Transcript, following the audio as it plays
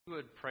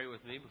would pray with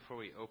me before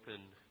we open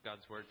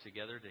God's Word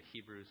together to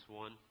Hebrews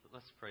 1.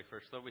 Let's pray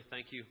first. Lord, we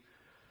thank you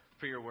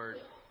for your Word.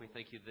 We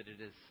thank you that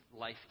it is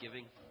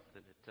life-giving,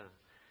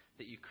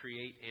 that you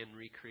create and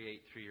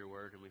recreate through your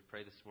Word. And we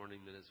pray this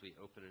morning that as we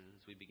open it,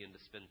 as we begin to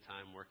spend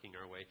time working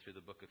our way through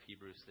the book of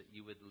Hebrews, that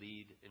you would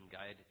lead and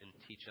guide and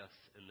teach us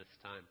in this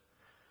time.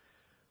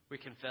 We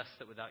confess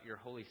that without your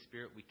Holy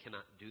Spirit, we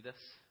cannot do this.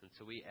 And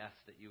so we ask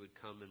that you would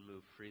come and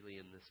move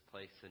freely in this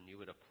place, and you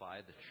would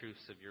apply the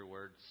truths of your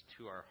words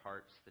to our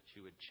hearts, that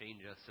you would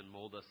change us and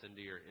mold us into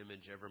your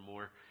image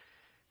evermore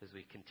as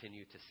we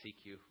continue to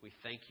seek you. We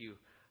thank you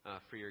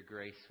for your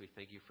grace. We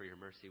thank you for your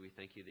mercy. We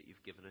thank you that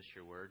you've given us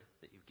your word,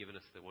 that you've given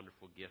us the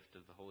wonderful gift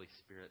of the Holy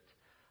Spirit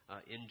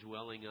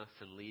indwelling us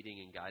and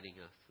leading and guiding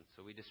us. And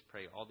so we just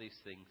pray all these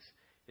things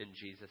in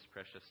Jesus'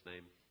 precious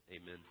name.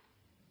 Amen.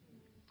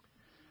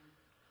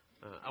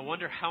 I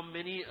wonder how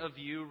many of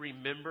you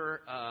remember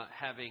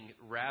having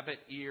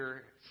rabbit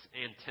ear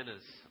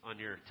antennas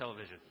on your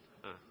television.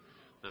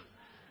 No.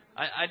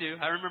 I do.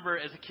 I remember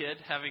as a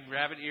kid having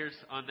rabbit ears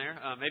on there.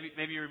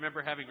 Maybe you remember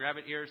having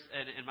rabbit ears.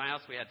 And in my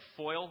house, we had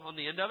foil on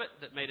the end of it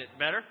that made it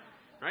better.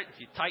 Right? If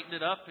you tightened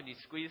it up and you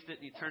squeezed it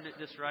and you turned it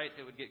just right,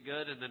 it would get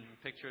good, and then the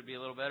picture would be a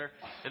little better.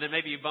 And then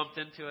maybe you bumped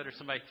into it or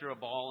somebody threw a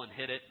ball and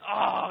hit it.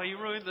 Oh, you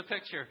ruined the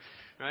picture.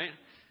 Right?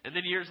 And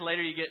then years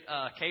later, you get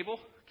cable.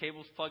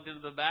 Cable's plugged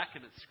into the back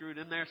and it's screwed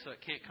in there so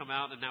it can't come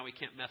out, and now we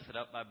can't mess it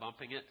up by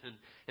bumping it, and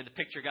the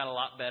picture got a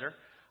lot better.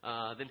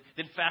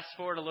 Then fast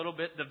forward a little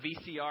bit, the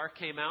VCR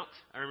came out.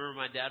 I remember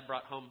my dad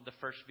brought home the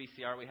first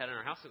VCR we had in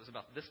our house. It was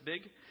about this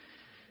big,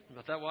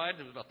 about that wide,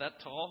 and it was about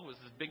that tall. It was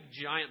this big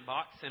giant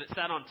box, and it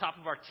sat on top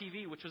of our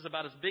TV, which was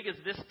about as big as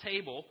this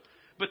table,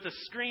 but the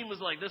screen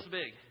was like this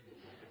big.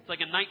 It's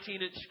like a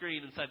 19-inch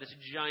screen inside this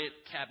giant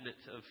cabinet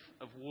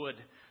of wood.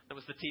 That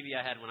was the TV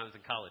I had when I was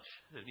in college.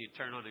 And you'd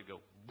turn on and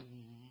go,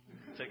 boom.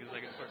 Second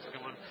starts to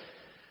come on.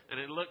 And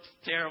it looked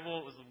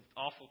terrible. It was an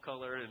awful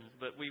color.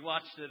 But we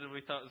watched it and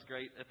we thought it was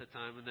great at the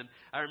time. And then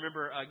I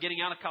remember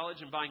getting out of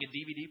college and buying a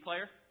DVD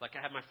player. Like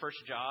I had my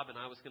first job and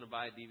I was going to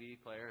buy a DVD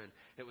player. And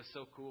it was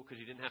so cool because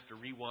you didn't have to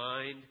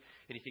rewind.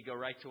 And you could go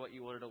right to what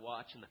you wanted to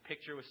watch. And the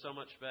picture was so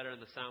much better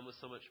and the sound was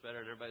so much better.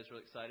 And everybody was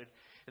really excited.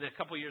 And then a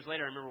couple years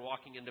later, I remember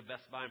walking into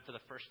Best Buy and for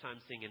the first time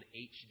seeing an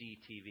HD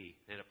TV.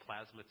 They had a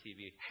plasma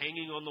TV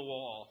hanging on the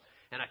wall.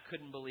 And I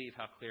couldn't believe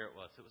how clear it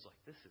was. It was like,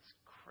 this is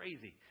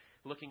crazy.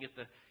 Looking at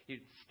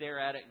you'd stare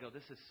at it and go,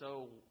 this is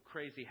so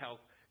crazy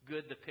how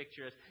good the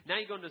picture is. Now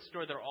you go into the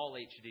store, they're all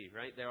HD,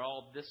 right? They're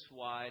all this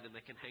wide and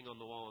they can hang on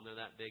the wall and they're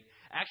that big.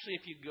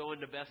 Actually, if you go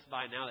into Best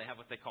Buy now, they have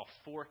what they call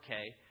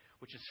 4K,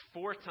 which is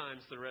 4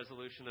 times the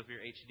resolution of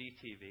your HD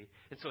TV.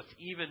 And so it's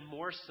even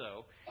more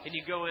so. And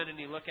you go in and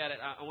you look at it.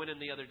 I went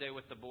in the other day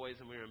with the boys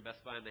and we were in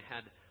Best Buy and they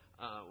had,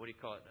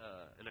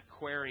 an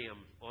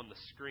aquarium on the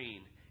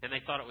screen. And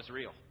they thought it was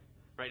real.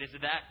 Right? It's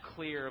that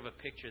clear of a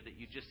picture that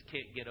you just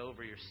can't get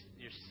over. You're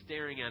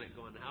staring at it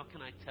going, how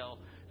can I tell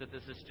that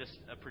this is just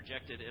a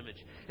projected image?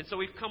 And so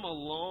we've come a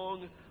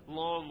long,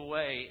 long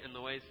way in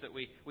the ways that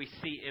we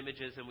see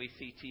images and we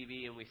see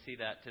TV and we see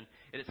that. And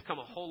it's come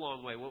a whole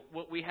long way.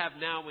 What we have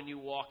now when you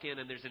walk in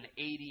and there's an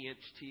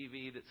 80-inch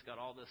TV that's got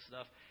all this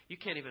stuff, you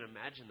can't even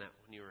imagine that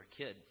when you were a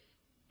kid.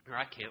 Or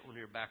I can't when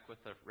you're back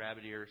with the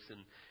rabbit ears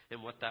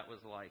and what that was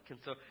like. And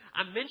so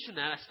I mentioned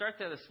that. I start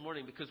there this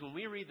morning because when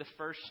we read the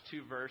first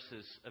 2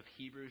 verses of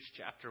Hebrews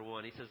chapter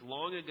 1, he says,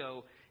 long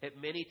ago, at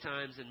many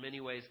times, in many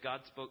ways,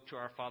 God spoke to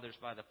our fathers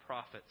by the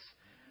prophets.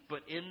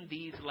 But in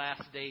these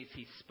last days,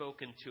 he's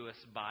spoken to us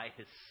by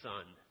his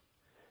Son.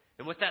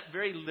 And what that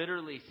very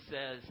literally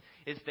says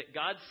is that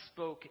God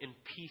spoke in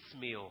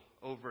piecemeal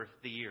over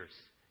the years.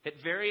 At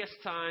various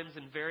times,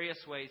 in various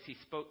ways, he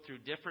spoke through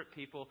different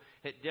people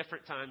at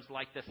different times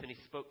like this. And he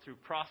spoke through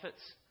prophets.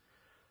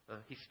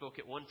 He spoke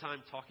at one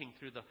time talking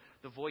through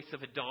the voice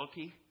of a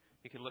donkey.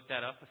 You can look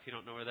that up if you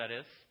don't know where that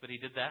is. But he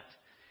did that.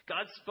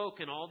 God spoke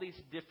in all these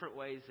different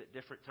ways at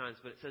different times.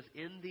 But it says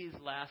in these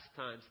last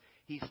times,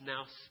 he's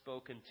now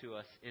spoken to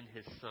us in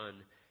his Son,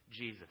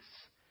 Jesus.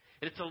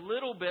 And it's a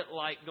little bit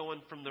like going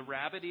from the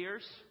rabbit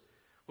ears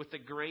with a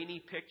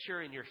grainy picture,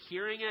 and you're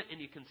hearing it, and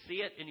you can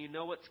see it, and you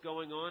know what's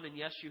going on, and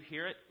yes, you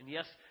hear it, and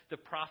yes, the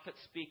prophet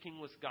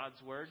speaking was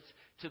God's words,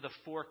 to the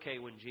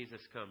 4K when Jesus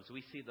comes.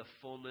 We see the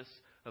fullness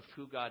of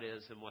who God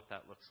is and what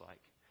that looks like.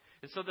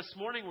 And so this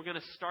morning, we're going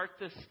to start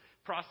this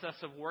process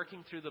of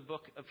working through the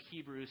book of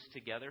Hebrews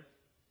together.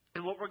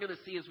 And what we're going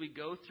to see as we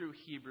go through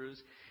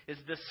Hebrews is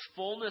this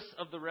fullness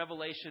of the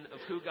revelation of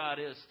who God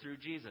is through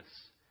Jesus.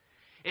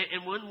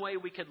 And one way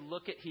we could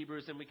look at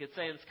Hebrews and we could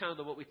say, and it's kind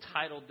of what we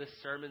titled this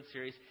sermon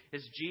series,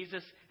 is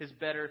Jesus is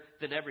better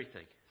than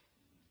everything.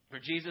 Or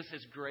Jesus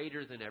is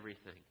greater than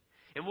everything.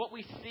 And what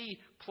we see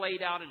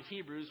played out in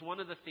Hebrews,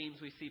 one of the themes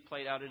we see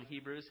played out in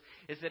Hebrews,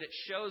 is that it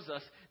shows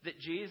us that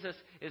Jesus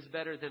is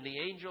better than the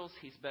angels,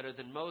 he's better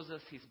than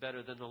Moses, he's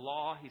better than the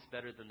law, he's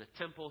better than the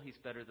temple, he's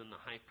better than the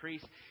high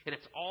priest. And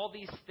it's all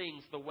these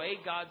things, the way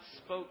God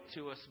spoke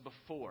to us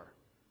before.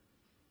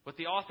 What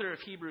the author of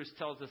Hebrews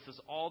tells us is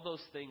all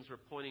those things were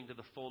pointing to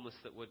the fullness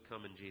that would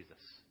come in Jesus.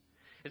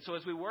 And so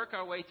as we work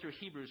our way through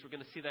Hebrews, we're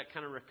going to see that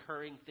kind of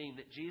recurring theme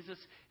that Jesus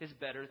is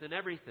better than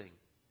everything.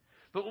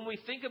 But when we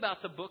think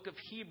about the book of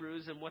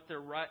Hebrews and what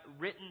they're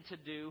written to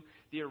do,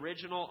 the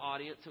original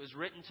audience, it was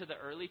written to the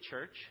early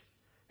church.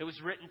 It was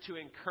written to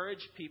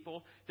encourage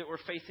people that were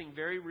facing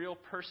very real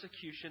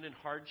persecution and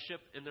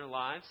hardship in their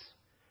lives.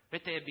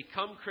 That they had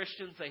become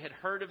Christians, they had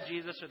heard of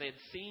Jesus, or they had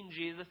seen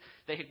Jesus,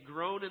 they had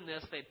grown in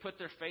this, they had put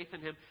their faith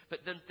in Him, but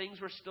then things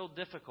were still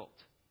difficult.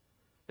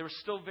 They were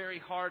still very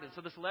hard, and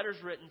so this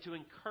letter's written to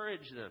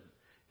encourage them.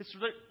 It's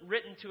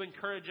written to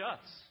encourage us.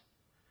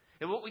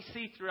 And what we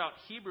see throughout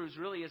Hebrews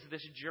really is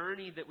this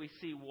journey that we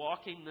see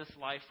walking this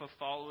life of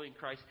following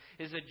Christ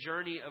is a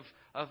journey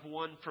of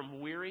one from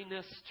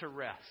weariness to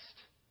rest.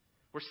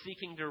 We're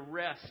seeking to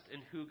rest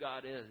in who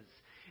God is.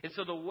 And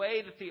so the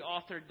way that the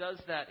author does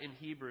that in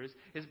Hebrews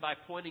is by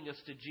pointing us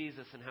to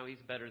Jesus and how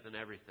He's better than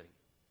everything.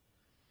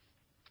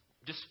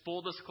 Just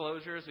full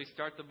disclosure, as we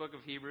start the book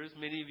of Hebrews,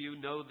 many of you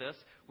know this.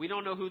 We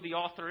don't know who the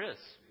author is.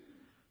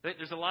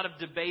 There's a lot of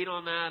debate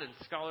on that, and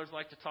scholars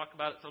like to talk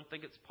about it. Some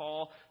think it's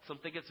Paul, some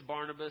think it's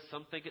Barnabas,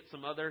 some think it's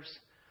some others.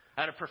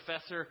 I had a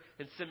professor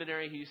in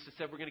seminary who used to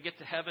say, we're going to get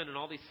to heaven, and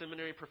all these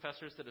seminary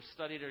professors that have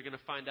studied are going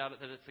to find out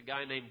that it's a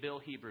guy named Bill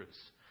Hebrews.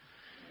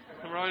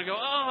 And we're all going to go,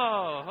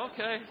 oh,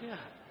 okay, yeah.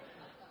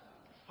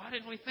 Why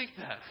didn't we think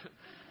that?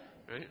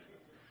 Right?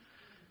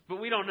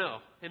 But we don't know.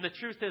 And the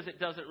truth is, it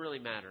doesn't really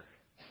matter.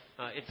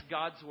 It's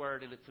God's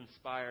Word, and it's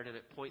inspired, and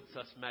it points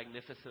us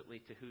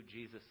magnificently to who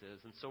Jesus is.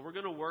 And so we're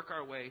going to work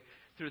our way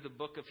through the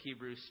book of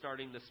Hebrews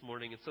starting this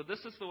morning. And so this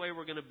is the way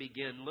we're going to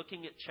begin,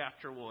 looking at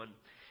chapter 1.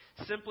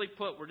 Simply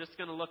put, we're just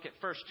going to look at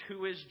first,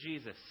 who is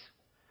Jesus?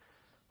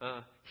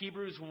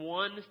 Hebrews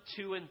 1,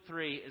 2, and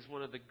 3 is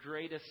one of the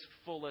greatest,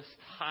 fullest,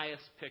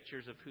 highest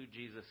pictures of who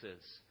Jesus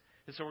is.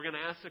 And so we're going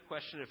to ask the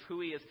question of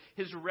who He is,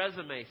 His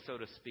resume, so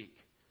to speak.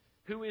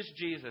 Who is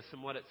Jesus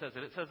and what it says?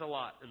 And it says a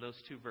lot in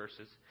those two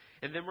verses.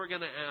 And then we're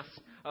going to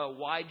ask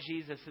why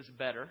Jesus is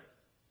better.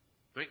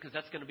 Right? Because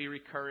that's going to be a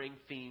recurring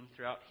theme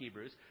throughout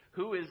Hebrews.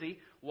 Who is He?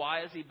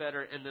 Why is He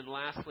better? And then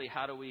lastly,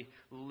 how do we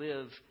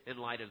live in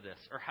light of this?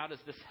 Or how does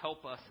this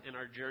help us in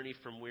our journey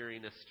from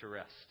weariness to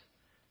rest?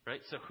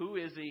 Right? So who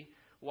is He?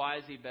 Why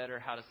is He better?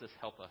 How does this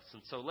help us?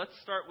 And so let's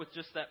start with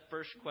just that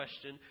first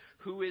question.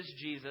 Who is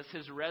Jesus?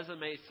 His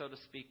resume, so to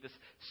speak, this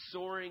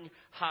soaring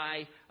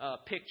high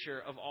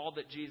picture of all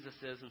that Jesus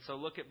is. And so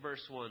look at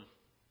verse 1.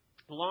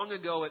 Long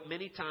ago, at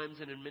many times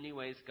and in many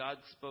ways, God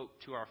spoke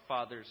to our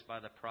fathers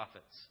by the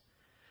prophets.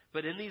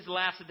 But in these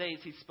last days,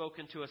 He's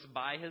spoken to us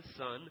by His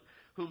Son,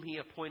 whom He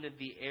appointed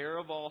the heir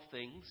of all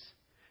things,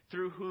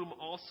 through whom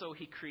also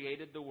He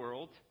created the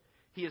world.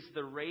 He is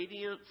the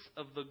radiance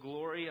of the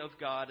glory of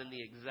God and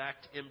the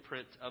exact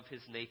imprint of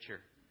His nature.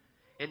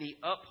 And He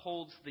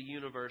upholds the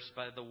universe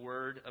by the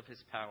word of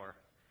His power.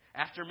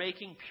 After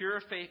making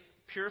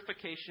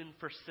purification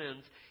for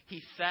sins,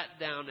 He sat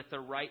down at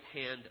the right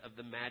hand of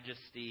the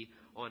Majesty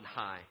on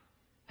high,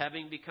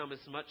 having become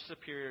as much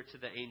superior to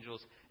the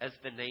angels as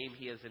the name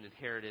He has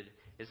inherited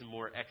is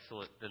more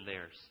excellent than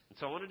theirs. And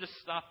so I want to just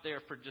stop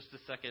there for just a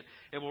second,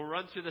 and we'll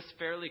run through this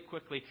fairly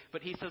quickly.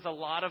 But he says a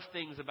lot of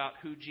things about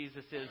who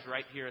Jesus is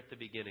right here at the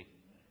beginning.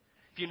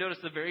 If you notice,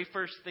 the very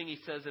first thing he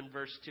says in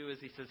verse 2 is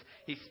he says,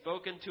 He's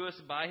spoken to us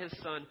by His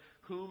Son,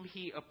 whom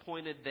He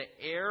appointed the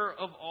heir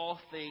of all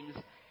things,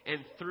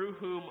 and through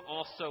whom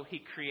also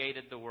He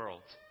created the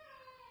world.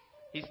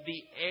 He's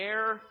the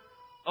heir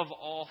of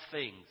all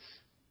things.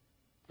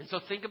 And so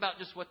think about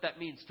just what that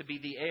means, to be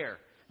the heir.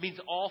 It means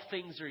all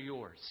things are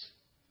yours.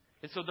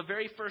 And so the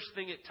very first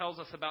thing it tells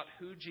us about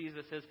who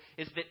Jesus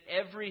is that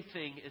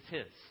everything is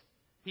His.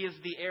 He is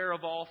the heir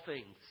of all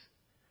things.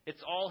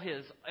 It's all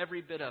His,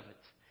 every bit of it.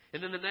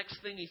 And then the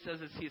next thing he says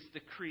is He's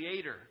the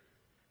creator.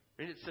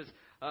 And it says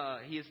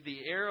He is the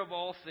heir of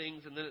all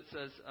things. And then it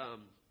says,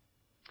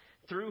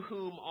 through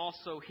whom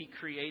also He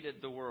created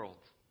the world.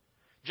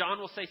 John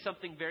will say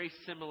something very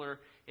similar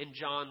in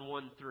John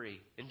 1:3.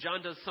 And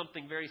John does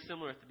something very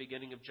similar at the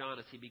beginning of John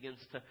as he begins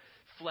to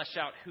flesh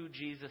out who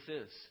Jesus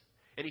is.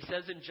 And he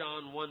says in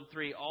John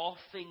 1:3, all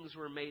things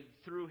were made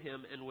through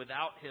Him, and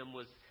without Him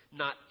was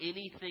not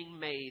anything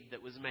made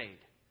that was made.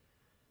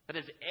 That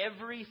is,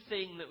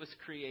 everything that was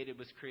created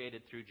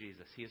through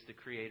Jesus. He is the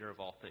creator of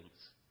all things.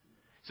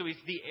 So He's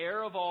the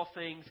heir of all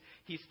things.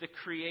 He's the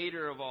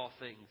creator of all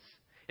things.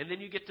 And then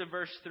you get to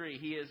verse 3.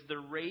 He is the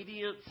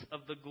radiance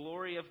of the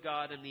glory of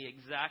God and the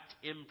exact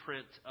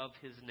imprint of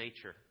His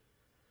nature.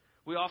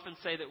 We often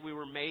say that we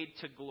were made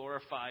to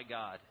glorify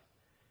God.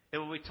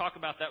 And when we talk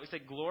about that, we say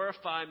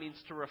glorify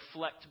means to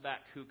reflect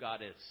back who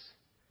God is.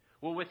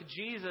 Well, with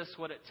Jesus,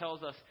 what it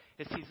tells us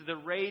is He's the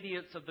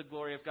radiance of the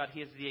glory of God.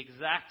 He is the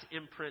exact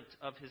imprint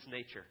of His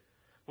nature.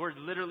 The word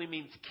literally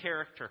means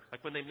character.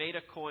 Like when they made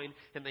a coin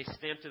and they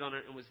stamped it on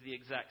it, it was the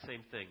exact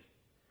same thing.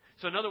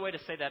 So another way to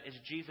say that is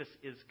Jesus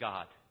is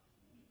God.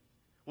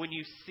 When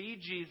you see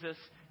Jesus,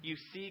 you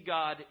see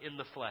God in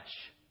the flesh.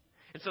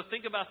 And so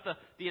think about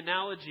the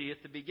analogy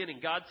at the beginning.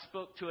 God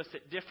spoke to us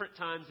at different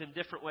times in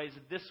different ways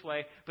this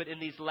way, but in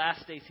these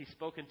last days He's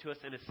spoken to us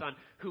in His Son,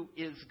 who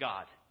is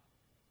God.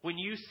 When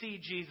you see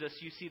Jesus,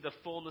 you see the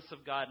fullness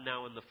of God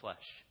now in the flesh.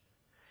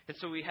 And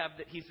so we have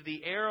that He's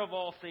the heir of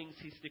all things.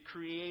 He's the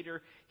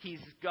creator. He's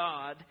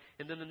God.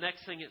 And then the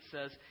next thing it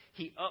says,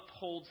 He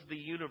upholds the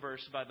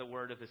universe by the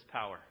word of His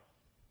power.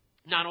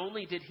 Not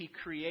only did He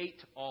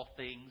create all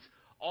things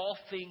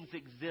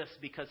exist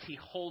because He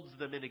holds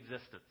them in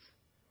existence.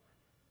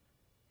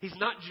 He's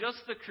not just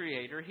the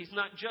creator. He's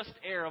not just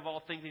heir of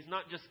all things. He's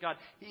not just God.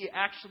 He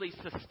actually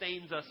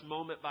sustains us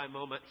moment by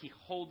moment. He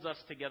holds us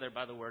together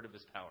by the word of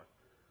His power.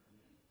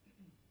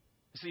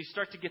 So you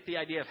start to get the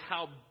idea of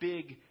how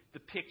big the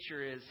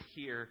picture is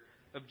here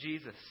of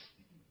Jesus.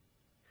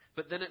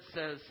 But then it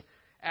says,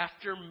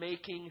 after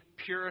making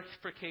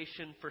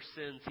purification for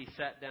sins, He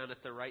sat down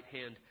at the right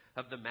hand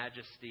of the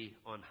Majesty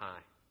on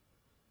high.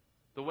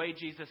 The way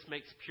Jesus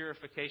makes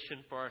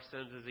purification for our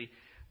sins is He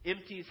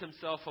empties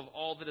Himself of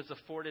all that is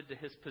afforded to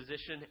His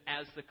position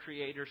as the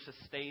creator,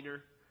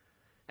 sustainer,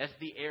 as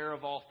the heir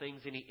of all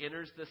things. And He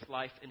enters this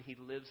life and He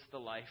lives the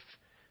life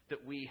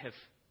that we have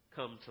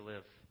come to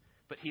live.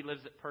 But He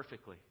lives it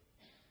perfectly.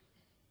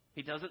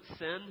 He doesn't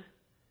sin.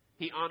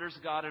 He honors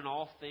God in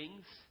all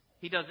things.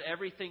 He does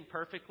everything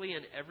perfectly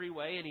in every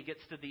way, and He gets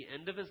to the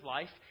end of His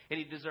life, and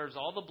He deserves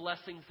all the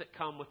blessings that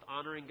come with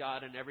honoring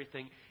God and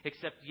everything,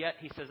 except yet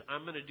He says,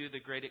 I'm going to do the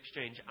great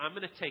exchange. I'm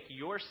going to take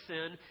your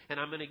sin, and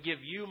I'm going to give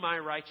you my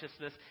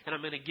righteousness, and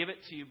I'm going to give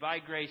it to you by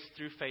grace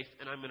through faith,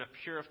 and I'm going to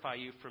purify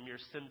you from your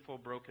sinful,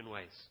 broken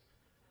ways.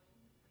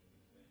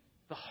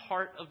 The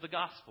heart of the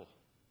gospel.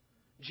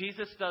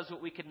 Jesus does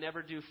what we could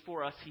never do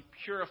for us. He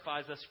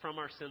purifies us from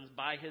our sins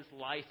by His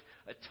life,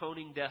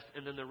 atoning death,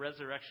 and then the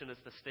resurrection is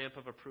the stamp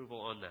of approval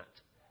on that.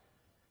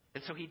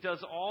 And so He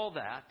does all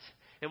that,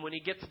 and when He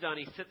gets done,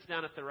 He sits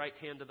down at the right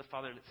hand of the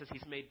Father, and it says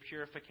He's made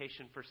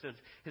purification for sins.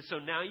 And so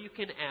now you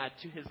can add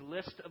to His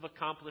list of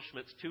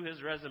accomplishments, to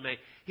His resume,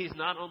 He's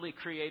not only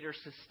creator,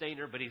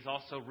 sustainer, but He's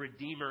also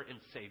redeemer and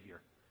savior.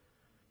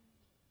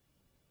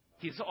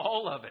 He's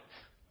all of it.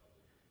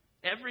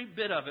 Every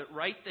bit of it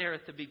right there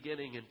at the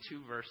beginning in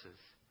 2 verses.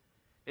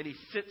 And He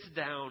sits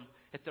down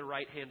at the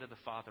right hand of the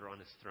Father on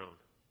His throne.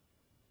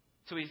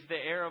 So He's the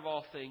heir of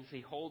all things.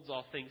 He holds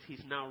all things.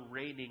 He's now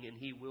reigning, and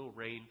He will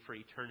reign for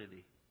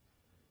eternity.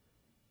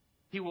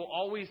 He will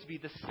always be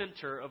the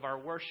center of our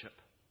worship.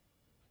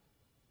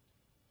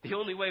 The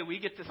only way we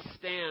get to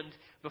stand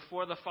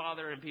before the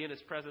Father and be in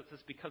His presence is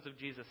because of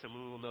Jesus, and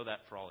we will know that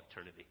for all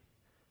eternity.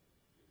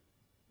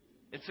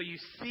 And so you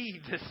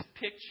see this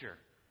picture.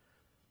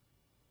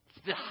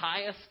 It's the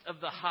highest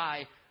of the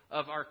high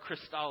of our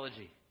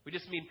Christology. We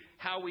just mean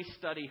how we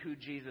study who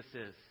Jesus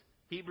is.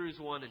 Hebrews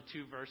 1 and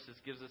 2 verses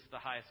gives us the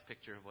highest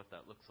picture of what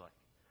that looks like.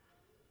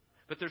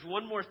 But there's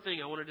one more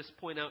thing I want to just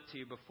point out to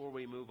you before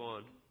we move on.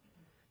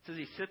 It says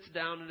He sits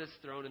down on His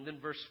throne, and then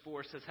verse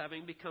 4 says,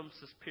 having become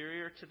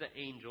superior to the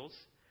angels,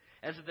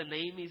 as the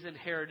name He's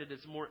inherited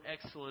is more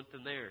excellent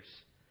than theirs.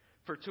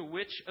 For to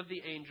which of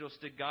the angels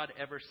did God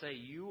ever say,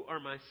 you are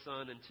my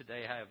son, and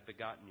today I have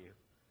begotten you?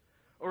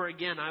 Or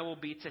again, I will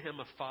be to him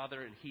a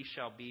father, and he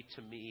shall be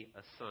to me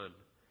a son.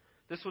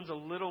 This one's a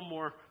little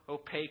more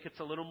opaque.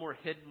 It's a little more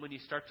hidden when you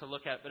start to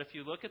look at it. But if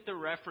you look at the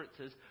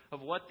references of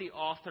what the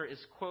author is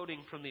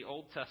quoting from the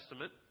Old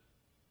Testament,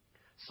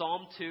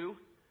 Psalm 2,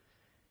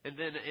 and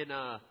then in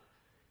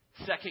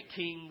 2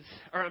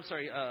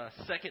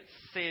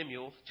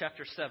 Samuel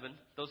chapter 7,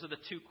 those are the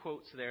 2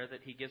 quotes there that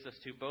he gives us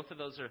to. Both of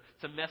those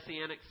it's a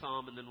messianic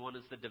psalm, and then one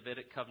is the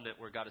Davidic covenant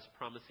where God is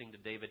promising to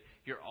David,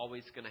 you're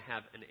always going to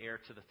have an heir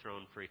to the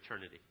throne for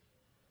eternity.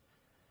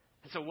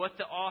 And so what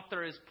the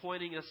author is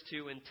pointing us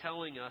to and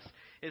telling us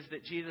is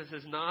that Jesus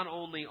is not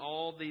only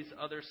all these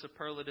other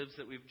superlatives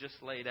that we've just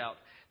laid out,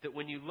 that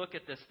when you look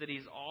at this, that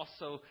He's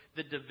also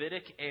the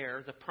Davidic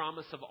heir, the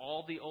promise of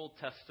all the Old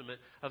Testament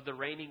of the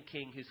reigning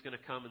king who's going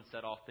to come and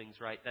set all things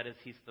right. That is,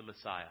 He's the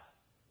Messiah.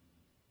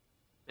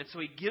 And so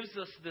He gives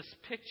us this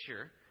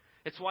picture.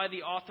 It's why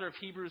the author of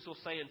Hebrews will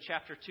say in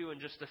chapter 2 in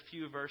just a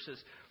few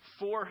verses,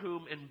 for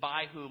whom and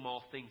by whom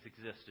all things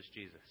exist is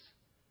Jesus.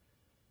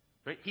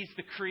 Right? He's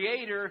the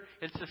creator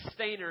and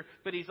sustainer,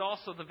 but He's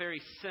also the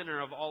very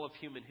center of all of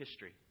human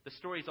history. The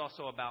story's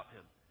also about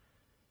Him.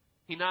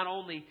 He not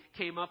only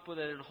came up with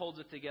it and holds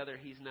it together,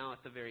 He's now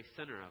at the very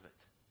center of it.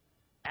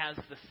 As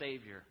the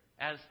Savior,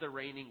 as the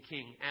reigning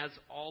King, as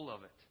all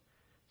of it.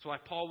 That's why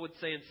Paul would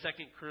say in 2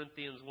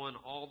 Corinthians 1,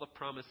 all the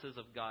promises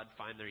of God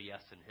find their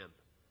yes in Him.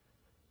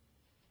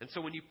 And so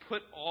when you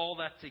put all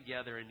that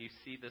together and you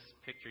see this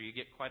picture, you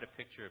get quite a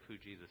picture of who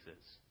Jesus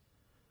is.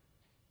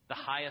 The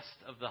highest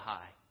of the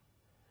high.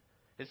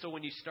 And so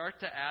when you start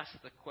to ask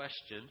the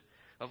question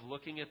of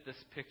looking at this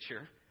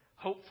picture,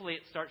 hopefully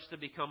it starts to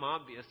become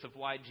obvious of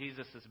why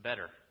Jesus is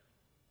better.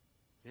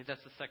 And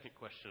that's the second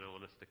question I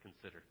want us to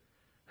consider.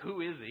 Who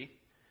is He?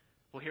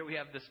 Well, here we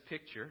have this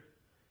picture.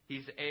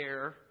 He's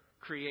heir,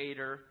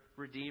 creator,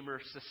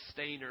 redeemer,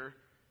 sustainer,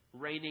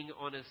 reigning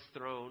on His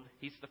throne.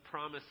 He's the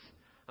promise,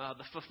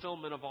 the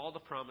fulfillment of all the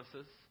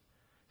promises.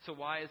 So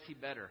why is He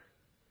better?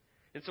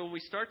 And so when we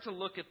start to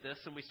look at this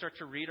and we start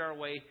to read our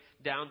way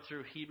down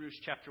through Hebrews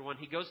chapter 1,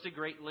 he goes to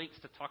great lengths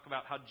to talk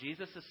about how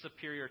Jesus is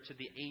superior to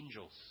the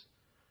angels.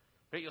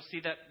 Right? You'll see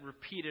that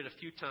repeated a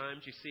few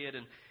times. You see it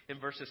in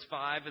verses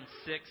 5 and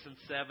 6 and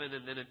 7,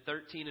 and then in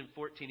 13 and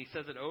 14. He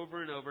says it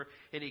over and over,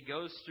 and he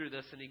goes through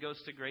this, and he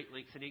goes to great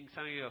lengths, and you can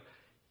kind of go,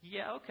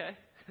 yeah, okay.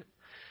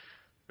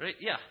 Right?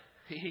 Yeah.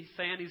 He's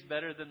saying he's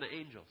better than the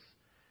angels.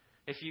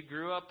 If you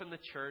grew up in the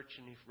church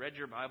and you've read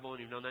your Bible and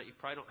you've known that, you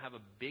probably don't have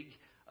a big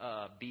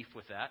beef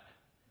with that.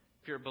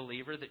 If you're a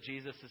believer that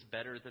Jesus is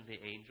better than the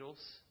angels.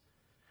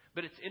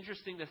 But it's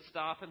interesting to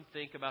stop and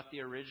think about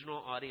the original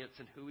audience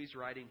and who he's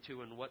writing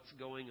to and what's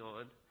going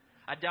on.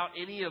 I doubt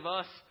any of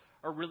us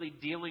are really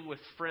dealing with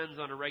friends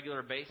on a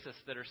regular basis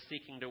that are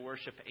seeking to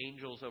worship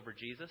angels over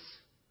Jesus.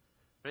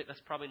 Right?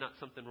 That's probably not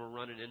something we're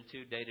running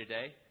into day to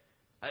day.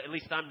 At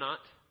least I'm not.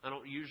 I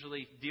don't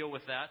usually deal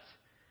with that.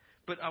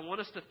 But I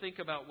want us to think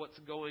about what's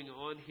going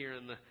on here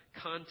in the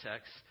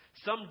context.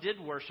 Some did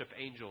worship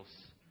angels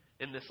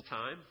in this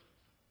time.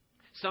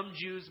 Some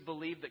Jews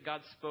believed that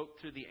God spoke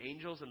through the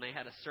angels and they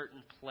had a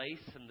certain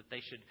place and that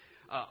they should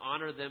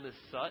honor them as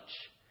such.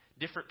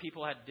 Different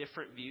people had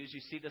different views.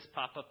 You see this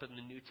pop up in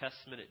the New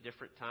Testament at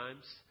different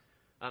times,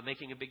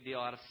 making a big deal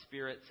out of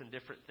spirits and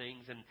different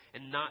things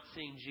and not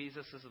seeing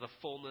Jesus as the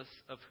fullness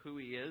of who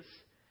he is.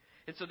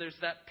 And so there's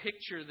that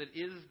picture that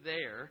is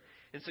there.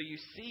 And so you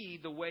see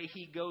the way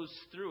he goes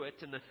through it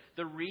and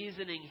the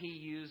reasoning he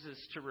uses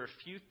to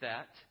refute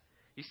that.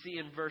 You see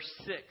in verse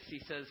 6, he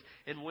says,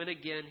 and when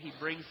again he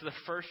brings the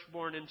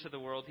firstborn into the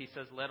world, he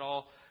says, let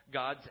all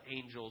God's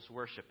angels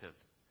worship him.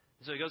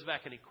 And so he goes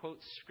back and he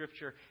quotes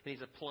Scripture and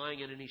he's applying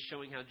it and he's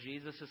showing how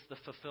Jesus is the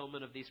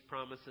fulfillment of these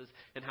promises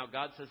and how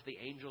God says the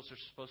angels are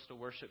supposed to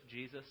worship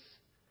Jesus.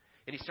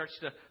 And he starts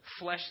to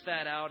flesh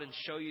that out and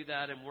show you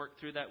that and work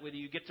through that with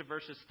you. You get to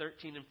verses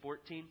 13 and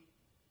 14.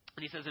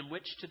 And he says, in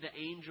which to the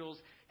angels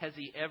has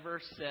he ever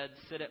said,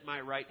 sit at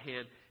my right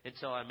hand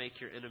until I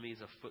make your enemies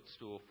a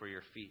footstool for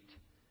your feet?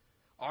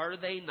 Are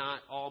they not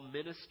all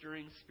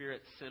ministering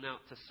spirits sent out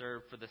to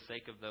serve for the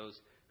sake of those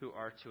who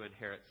are to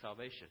inherit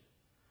salvation?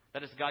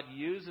 That is, God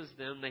uses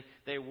them.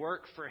 They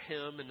work for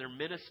him, and they're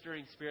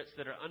ministering spirits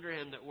that are under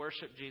him that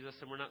worship Jesus,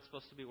 and we're not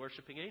supposed to be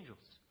worshiping angels.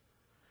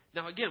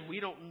 Now, again, we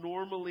don't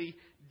normally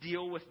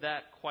deal with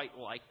that quite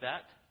like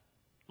that.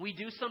 We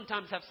do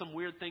sometimes have some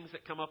weird things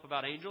that come up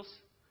about angels.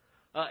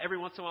 Every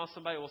once in a while,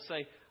 somebody will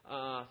say,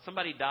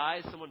 somebody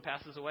dies, someone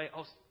passes away.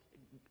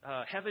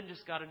 Heaven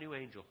just got a new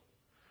angel.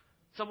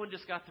 Someone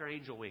just got their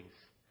angel wings.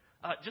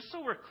 Just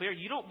so we're clear,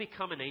 you don't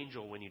become an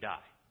angel when you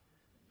die.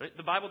 Right?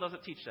 The Bible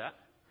doesn't teach that.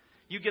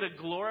 You get a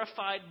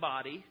glorified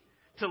body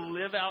to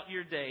live out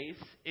your days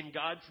in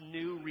God's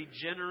new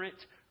regenerate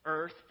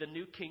earth, the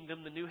new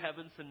kingdom, the new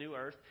heavens, the new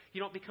earth.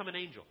 You don't become an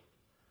angel.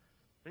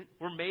 Right?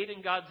 We're made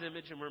in God's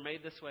image and we're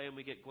made this way and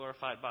we get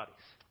glorified bodies.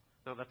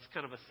 Now, that's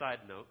kind of a side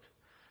note.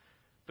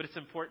 But it's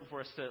important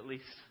for us to at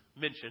least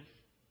mention.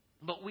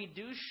 But we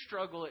do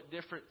struggle at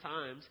different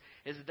times,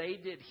 as they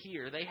did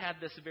here. They had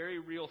this very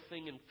real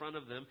thing in front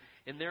of them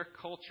in their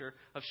culture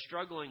of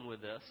struggling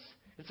with this.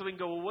 And so we can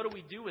go, well, what do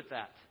we do with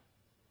that?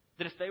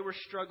 That if they were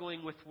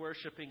struggling with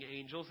worshiping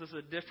angels, this is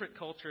a different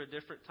culture, a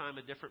different time,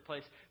 a different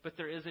place. But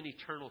there is an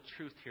eternal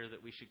truth here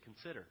that we should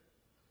consider.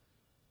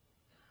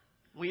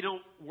 We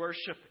don't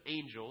worship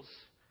angels,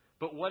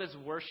 but what does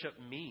worship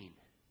mean?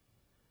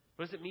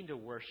 What does it mean to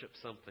worship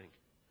something?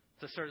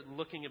 To start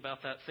looking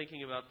about that,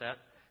 thinking about that.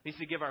 It means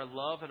to give our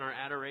love and our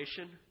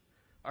adoration,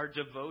 our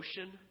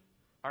devotion,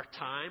 our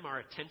time, our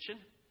attention.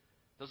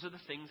 Those are the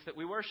things that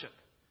we worship.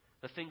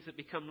 The things that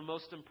become the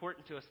most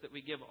important to us, that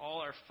we give all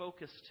our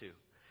focus to.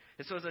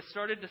 And so as I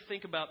started to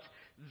think about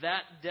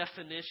that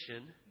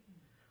definition,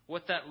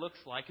 what that looks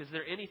like, is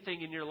there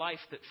anything in your life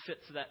that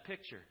fits that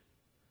picture?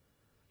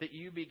 That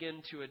you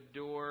begin to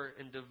adore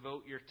and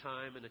devote your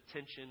time and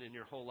attention and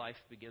your whole life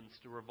begins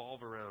to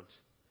revolve around?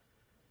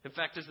 In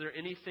fact, is there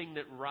anything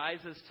that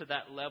rises to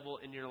that level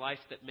in your life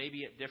that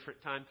maybe at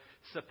different times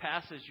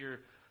surpasses your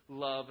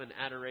love and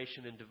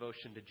adoration and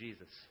devotion to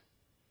Jesus?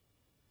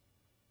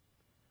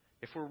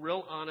 If we're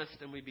real honest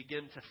and we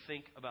begin to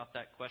think about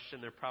that question,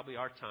 there probably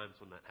are times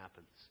when that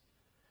happens.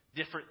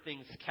 Different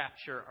things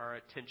capture our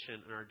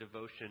attention and our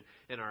devotion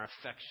and our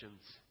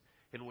affections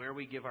and where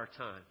we give our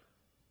time.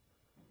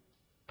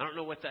 I don't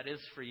know what that is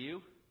for you.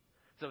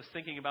 As I was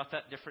thinking about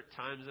that different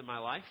times in my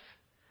life,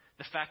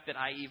 the fact that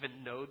I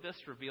even know this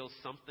reveals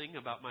something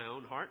about my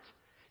own heart.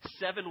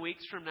 7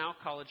 weeks from now,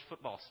 college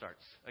football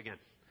starts again.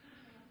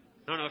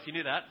 I don't know if you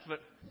knew that, but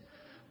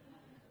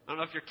I don't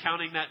know if you're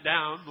counting that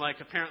down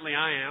like apparently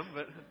I am,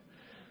 but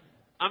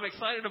I'm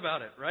excited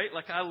about it, right?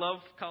 Like, I love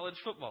college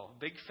football,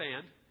 big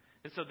fan.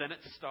 And so then it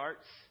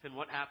starts, and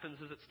what happens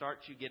as it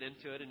starts, you get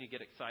into it and you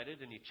get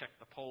excited and you check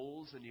the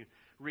polls and you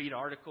read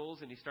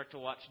articles and you start to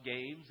watch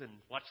games and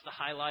watch the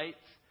highlights.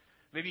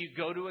 Maybe you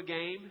go to a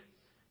game.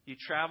 You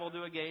travel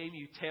to a game,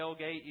 you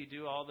tailgate, you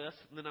do all this.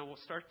 And then I will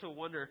start to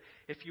wonder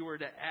if you were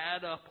to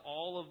add up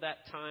all of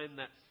that time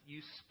that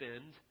you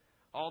spend,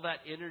 all that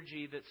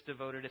energy that's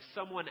devoted, if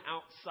someone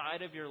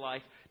outside of your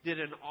life did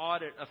an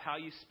audit of how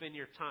you spend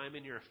your time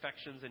and your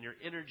affections and your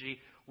energy,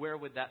 where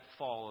would that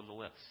fall on the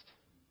list?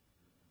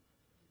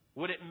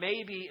 Would it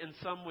maybe in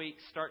some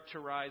weeks start to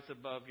rise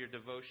above your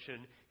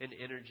devotion and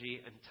energy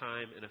and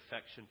time and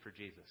affection for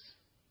Jesus?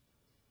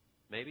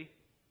 Maybe.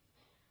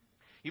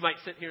 You might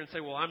sit here and say,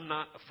 well, I'm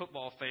not a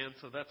football fan,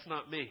 so that's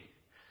not me.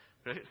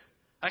 Right?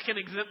 I can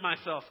exempt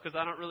myself because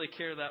I don't really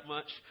care that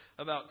much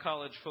about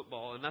college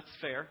football, and that's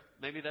fair.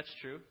 Maybe that's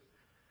true.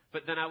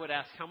 But then I would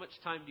ask, how much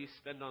time do you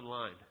spend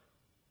online?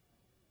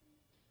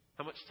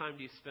 How much time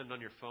do you spend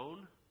on your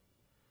phone?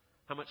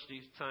 How much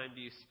time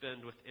do you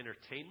spend with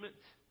entertainment?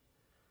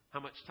 How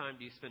much time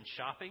do you spend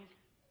shopping?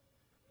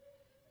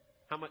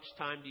 How much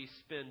time do you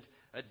spend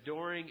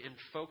adoring and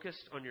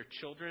focused on your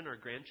children or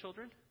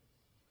grandchildren?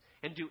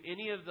 And do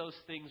any of those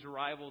things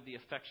rival the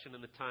affection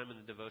and the time and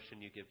the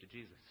devotion you give to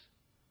Jesus?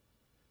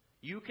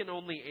 You can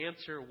only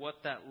answer what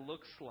that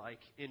looks like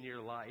in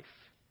your life.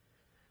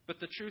 But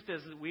the truth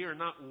is that we are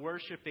not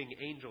worshiping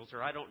angels,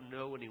 or I don't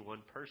know anyone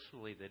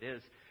personally that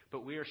is,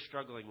 but we are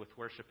struggling with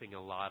worshiping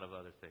a lot of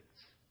other things.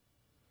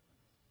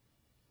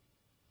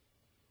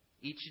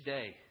 Each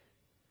day,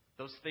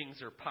 those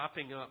things are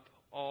popping up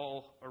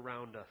all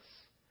around us.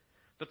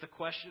 But the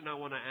question I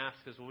want to ask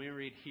is, when we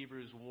read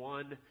Hebrews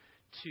 1,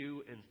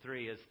 2, and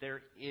 3, is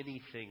there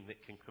anything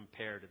that can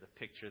compare to the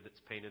picture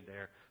that's painted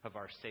there of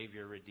our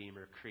Savior,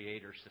 Redeemer,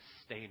 Creator,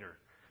 Sustainer?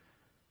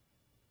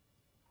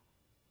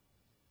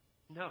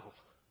 No.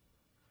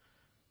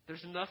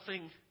 There's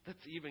nothing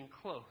that's even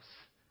close.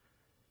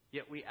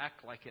 Yet we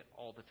act like it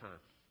all the time.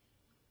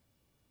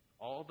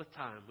 All the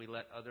time we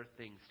let other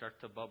things start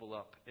to bubble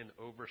up and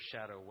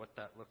overshadow what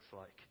that looks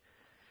like.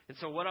 And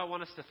so what I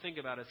want us to think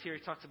about is, here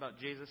he talks about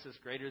Jesus is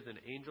greater than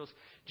angels.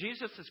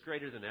 Jesus is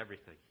greater than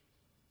everything.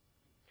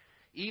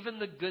 Even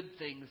the good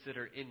things that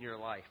are in your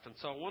life. And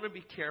so I want to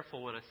be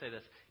careful when I say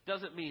this. It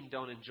doesn't mean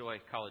don't enjoy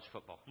college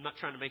football. I'm not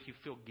trying to make you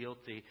feel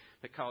guilty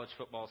that college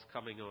football is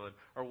coming on,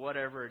 or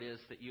whatever it is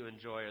that you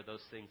enjoy, or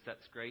those things.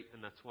 That's great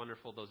and that's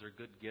wonderful. Those are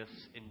good gifts.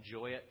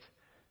 Enjoy it.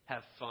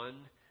 Have fun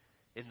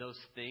in those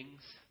things.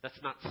 That's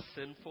not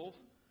sinful.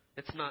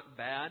 It's not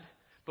bad.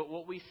 But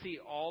what we see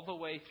all the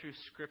way through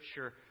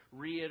Scripture,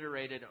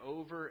 reiterated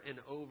over and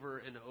over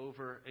and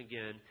over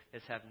again,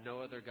 is have no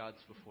other gods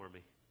before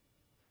me.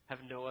 Have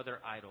no other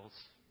idols.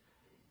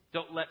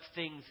 Don't let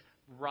things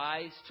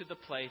rise to the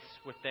place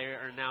where they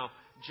are now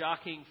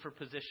jockeying for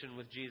position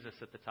with Jesus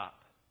at the top.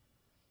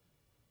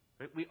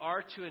 Right? We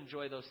are to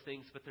enjoy those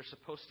things, but they're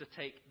supposed to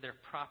take their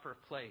proper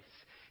place.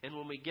 And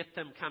when we get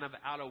them kind of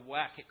out of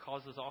whack, it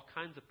causes all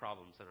kinds of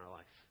problems in our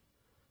life.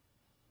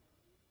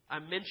 I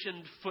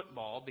mentioned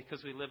football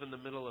because we live in the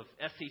middle of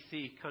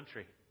SEC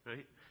country,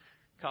 right?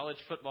 College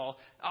football.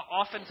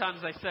 Oftentimes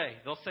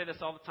they'll say this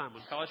all the time.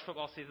 When college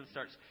football season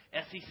starts,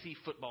 SEC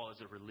football is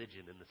a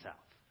religion in the South,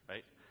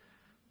 right?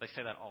 They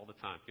say that all the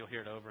time. You'll hear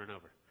it over and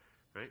over,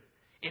 right?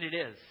 And it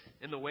is.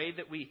 In the way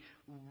that we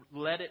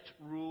let it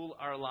rule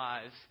our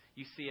lives,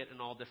 you see it in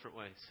all different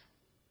ways.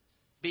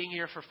 Being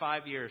here for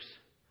 5 years,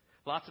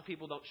 lots of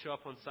people don't show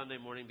up on Sunday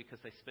morning because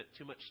they spent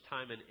too much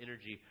time and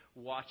energy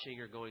watching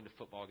or going to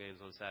football games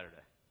on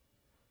Saturday.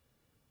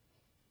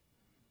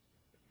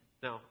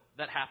 Now,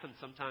 that happens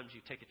sometimes.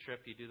 You take a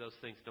trip, you do those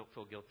things. Don't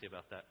feel guilty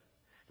about that.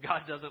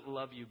 God doesn't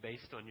love you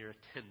based on your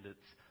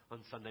attendance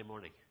on Sunday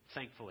morning,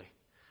 thankfully.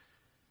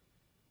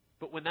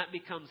 But when that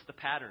becomes the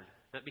pattern,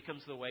 that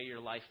becomes the way your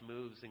life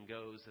moves and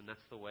goes, and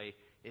that's the way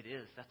it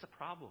is, that's a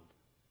problem.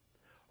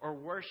 Or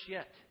worse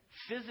yet,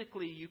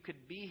 physically you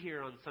could be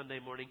here on Sunday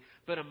morning,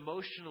 but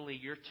emotionally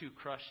you're too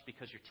crushed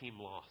because your team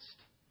lost.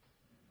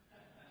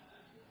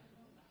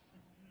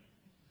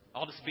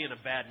 I'll just be in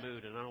a bad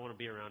mood, and I don't want to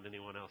be around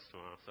anyone else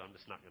tomorrow, so I'm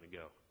just not going to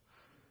go.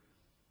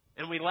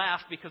 And we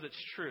laugh because it's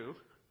true,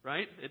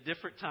 right? At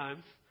different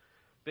times.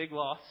 Big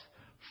loss.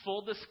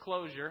 Full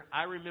disclosure,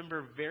 I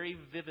remember very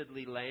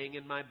vividly laying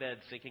in my bed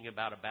thinking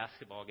about a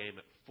basketball game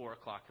at 4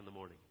 o'clock in the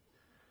morning.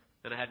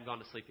 And I hadn't gone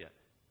to sleep yet.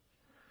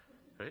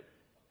 Right?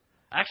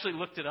 I actually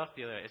looked it up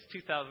the other day. It's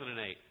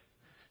 2008.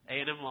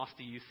 A&M lost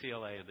to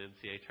UCLA in the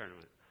NCAA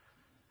tournament.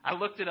 I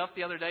looked it up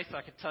the other day so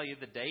I could tell you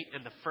the date,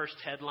 and the first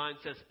headline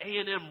says,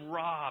 A&M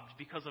robbed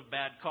because of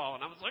bad call.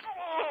 And I was like,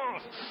 oh!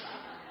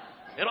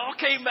 It all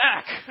came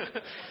back.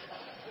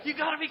 You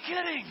got to be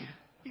kidding.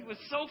 He was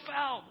so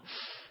fouled.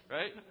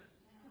 Right?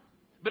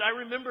 But I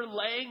remember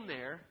laying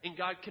there and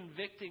God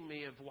convicting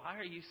me of, why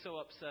are you so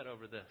upset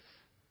over this?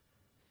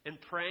 And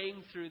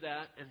praying through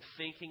that and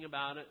thinking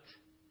about it.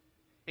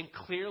 And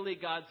clearly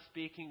God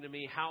speaking to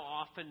me, how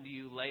often do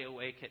you lay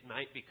awake at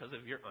night because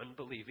of your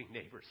unbelieving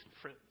neighbors and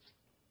friends?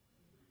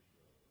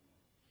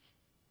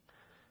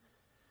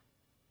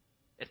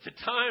 At the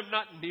time,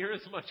 not near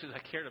as much as I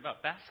cared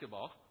about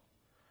basketball.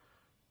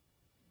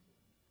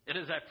 And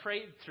as I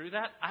prayed through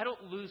that, I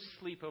don't lose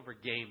sleep over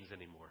games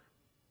anymore.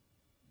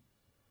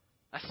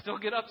 I still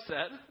get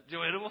upset.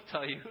 Joanna will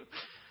tell you.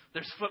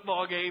 There's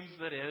football games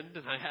that end,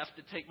 and I have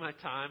to take my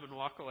time and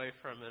walk away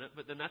for a minute,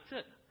 but then that's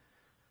it.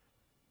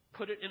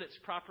 Put it in its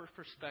proper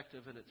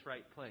perspective, in its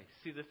right place.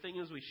 See, the thing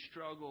is, we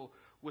struggle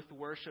with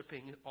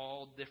worshiping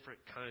all different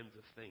kinds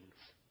of things.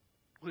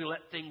 We let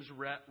things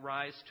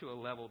rise to a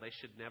level they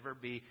should never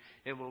be,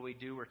 and when we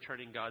do, we're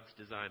turning God's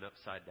design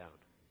upside down.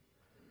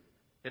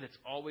 And it's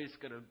always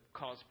going to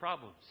cause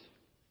problems.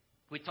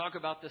 We talk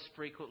about this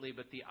frequently,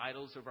 but the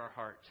idols of our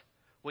heart,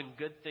 when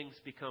good things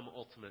become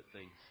ultimate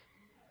things.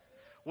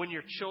 When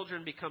your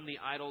children become the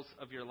idols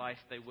of your life,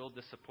 they will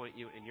disappoint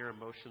you, and your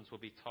emotions will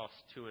be tossed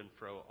to and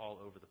fro all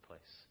over the place.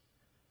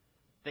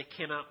 They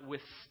cannot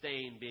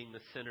withstand being the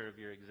center of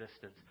your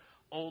existence.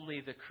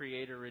 Only the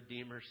Creator,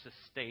 Redeemer,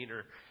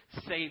 Sustainer,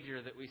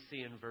 Savior that we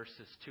see in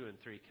verses 2 and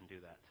 3 can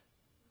do that.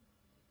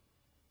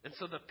 And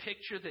so the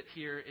picture that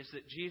here is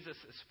that Jesus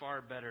is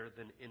far better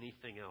than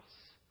anything else.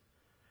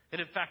 And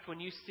in fact, when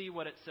you see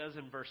what it says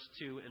in verse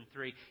 2 and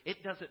 3,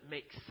 it doesn't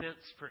make sense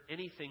for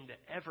anything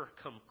to ever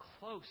come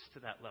close to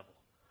that level.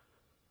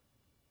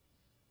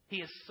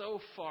 He is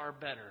so far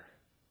better.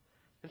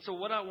 And so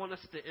what I want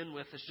us to end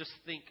with is just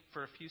think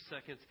for a few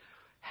seconds,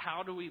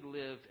 how do we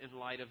live in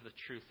light of the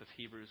truth of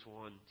Hebrews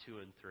 1, 2,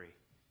 and 3?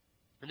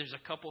 And there's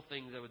a couple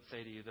things I would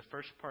say to you. The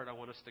first part I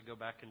want us to go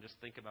back and just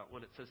think about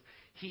when it says,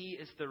 He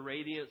is the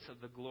radiance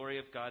of the glory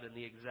of God and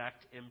the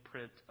exact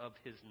imprint of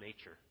His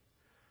nature.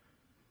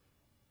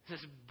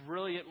 This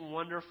brilliant,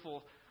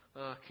 wonderful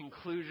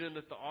conclusion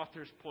that the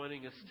author is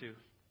pointing us to.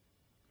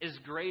 As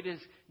great as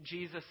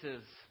Jesus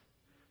is,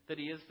 that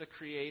He is the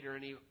Creator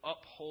and He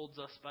upholds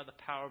us by the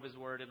power of His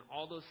Word and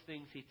all those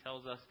things He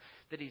tells us,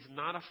 that He's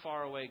not a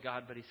faraway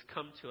God, but He's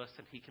come to us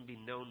and He can be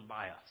known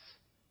by us.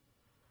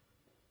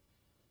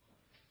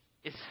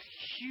 As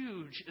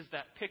huge as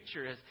that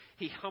picture is,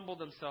 He humbled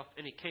Himself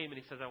and He came and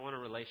He says, I want a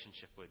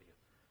relationship with you.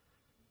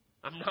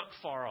 I'm not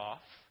far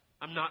off.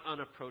 I'm not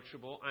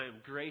unapproachable. I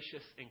am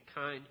gracious and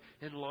kind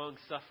and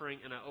long-suffering,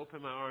 and I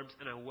open my arms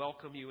and I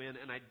welcome you in,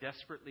 and I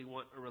desperately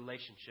want a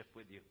relationship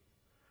with you.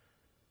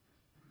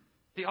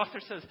 The author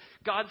says,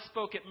 God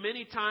spoke it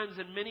many times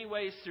in many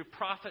ways through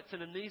prophets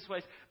and in these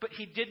ways, but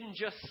He didn't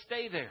just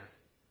stay there.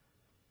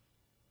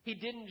 He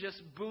didn't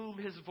just boom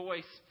His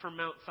voice from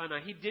Mount Sinai.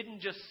 He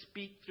didn't just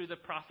speak through the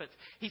prophets.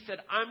 He said,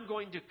 I'm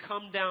going to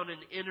come down and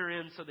enter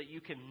in so that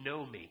you can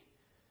know me.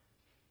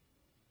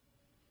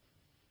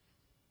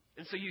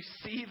 And so you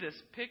see this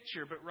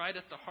picture, but right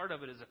at the heart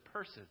of it is a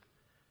person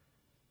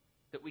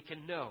that we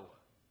can know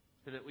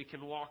and that we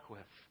can walk with.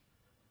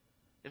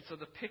 And so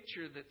the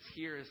picture that's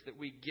here is that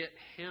we get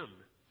Him.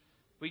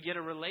 We get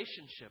a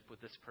relationship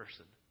with this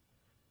person,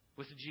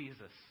 with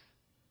Jesus.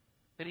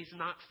 And He's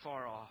not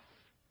far off.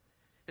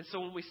 And so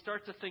when we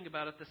start to think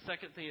about it, the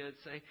second thing I'd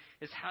say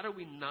is, how do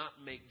we not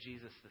make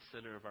Jesus the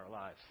center of our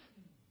lives?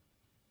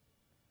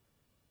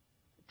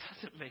 It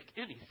doesn't make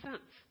any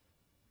sense.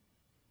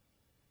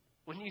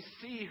 When you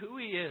see who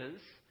He is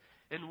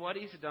and what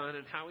He's done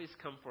and how He's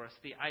come for us,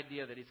 the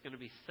idea that He's going to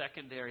be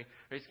secondary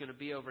or He's going to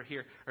be over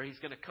here or He's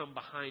going to come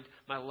behind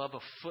my love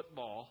of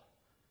football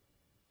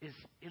is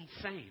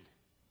insane.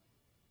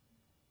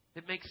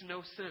 It makes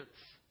no sense.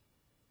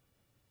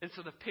 And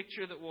so the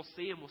picture that we'll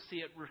see, and we'll see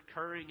it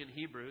recurring in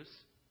Hebrews,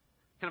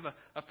 kind of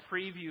a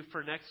preview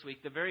for next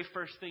week. The very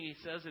first thing he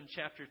says in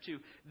chapter 2,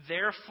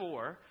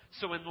 therefore,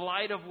 so in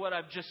light of what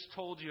I've just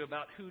told you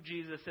about who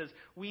Jesus is,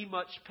 we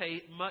must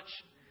pay much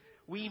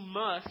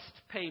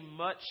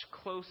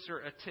closer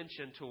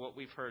attention to what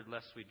we've heard,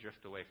 lest we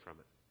drift away from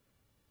it.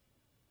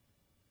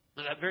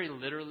 And that very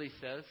literally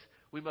says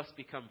we must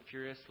become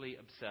furiously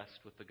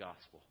obsessed with the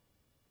gospel.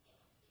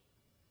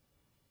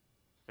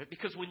 Right?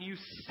 Because when you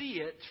see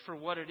it for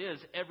what it is,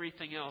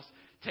 everything else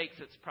takes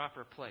its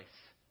proper place.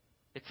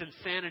 It's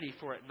insanity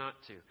for it not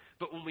to.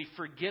 But when we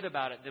forget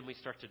about it, then we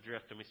start to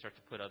drift and we start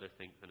to put other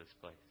things in its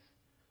place.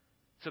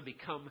 So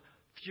become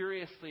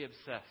furiously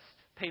obsessed.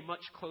 Pay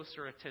much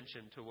closer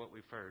attention to what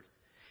we've heard.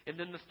 And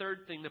then the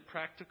third thing, the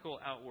practical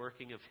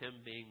outworking of Him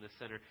being the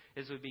center,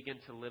 is we begin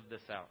to live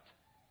this out.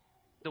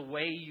 The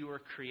way you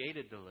were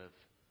created to live.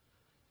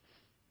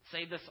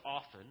 Say this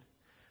often,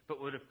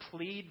 but when I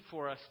plead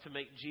for us to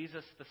make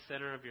Jesus the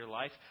center of your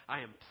life, I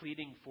am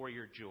pleading for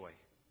your joy.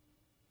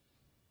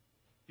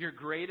 Your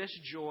greatest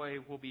joy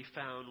will be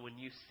found when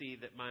you see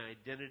that my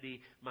identity,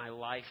 my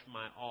life,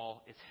 my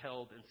all is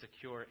held and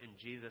secure in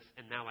Jesus.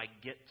 And now I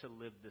get to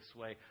live this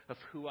way of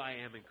who I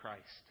am in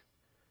Christ.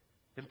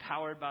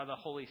 Empowered by the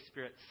Holy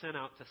Spirit, sent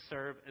out to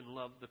serve and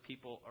love the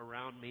people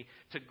around me,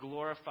 to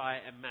glorify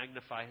and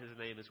magnify His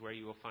name is where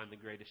you will find the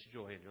greatest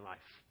joy in your life.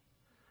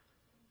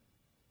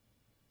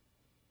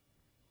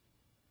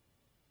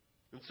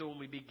 And so when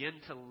we begin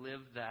to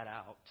live that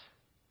out,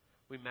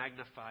 we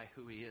magnify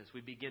who He is.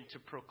 We begin to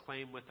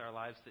proclaim with our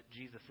lives that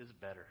Jesus is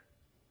better.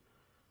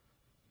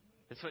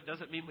 And so it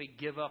doesn't mean we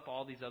give up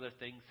all these other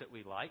things that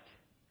we like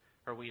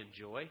or we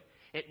enjoy.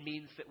 It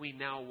means that we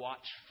now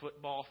watch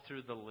football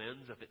through the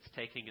lens of it's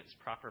taking its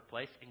proper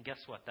place. And guess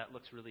what? That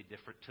looks really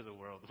different to the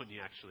world when you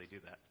actually do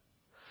that.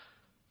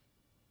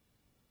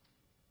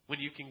 When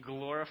you can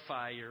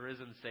glorify your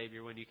risen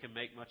Savior, when you can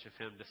make much of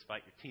Him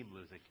despite your team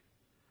losing.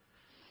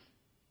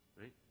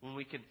 Right? When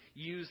we can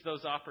use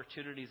those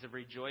opportunities of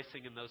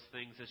rejoicing in those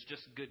things as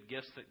just good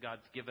gifts that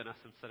God's given us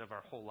instead of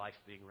our whole life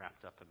being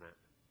wrapped up in that.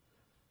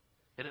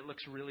 And it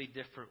looks really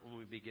different when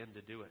we begin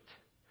to do it.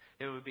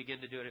 And when we begin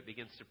to do it, it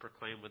begins to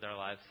proclaim with our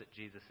lives that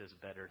Jesus is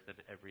better than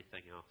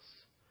everything else.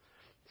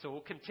 So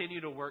we'll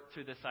continue to work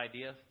through this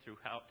idea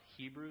throughout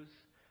Hebrews.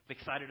 I'm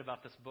excited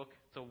about this book.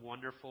 It's a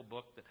wonderful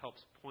book that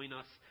helps point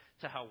us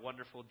to how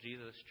wonderful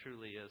Jesus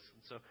truly is.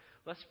 And so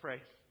let's pray.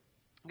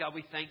 God,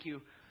 we thank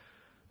you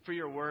for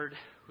your word.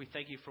 We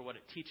thank you for what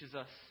it teaches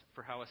us,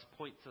 for how it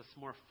points us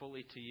more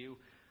fully to you.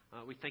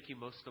 We thank you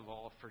most of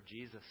all for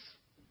Jesus,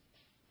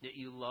 that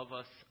you love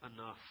us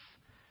enough,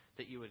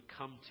 that you would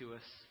come to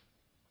us,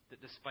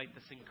 that despite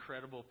this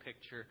incredible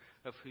picture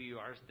of who you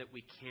are, that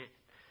we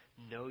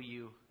can't know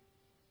you,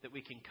 that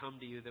we can come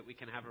to you, that we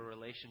can have a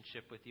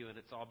relationship with you, and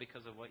it's all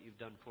because of what you've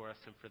done for us,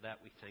 and for that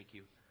we thank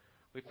you.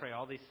 We pray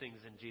all these things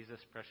in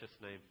Jesus' precious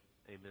name.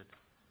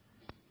 Amen.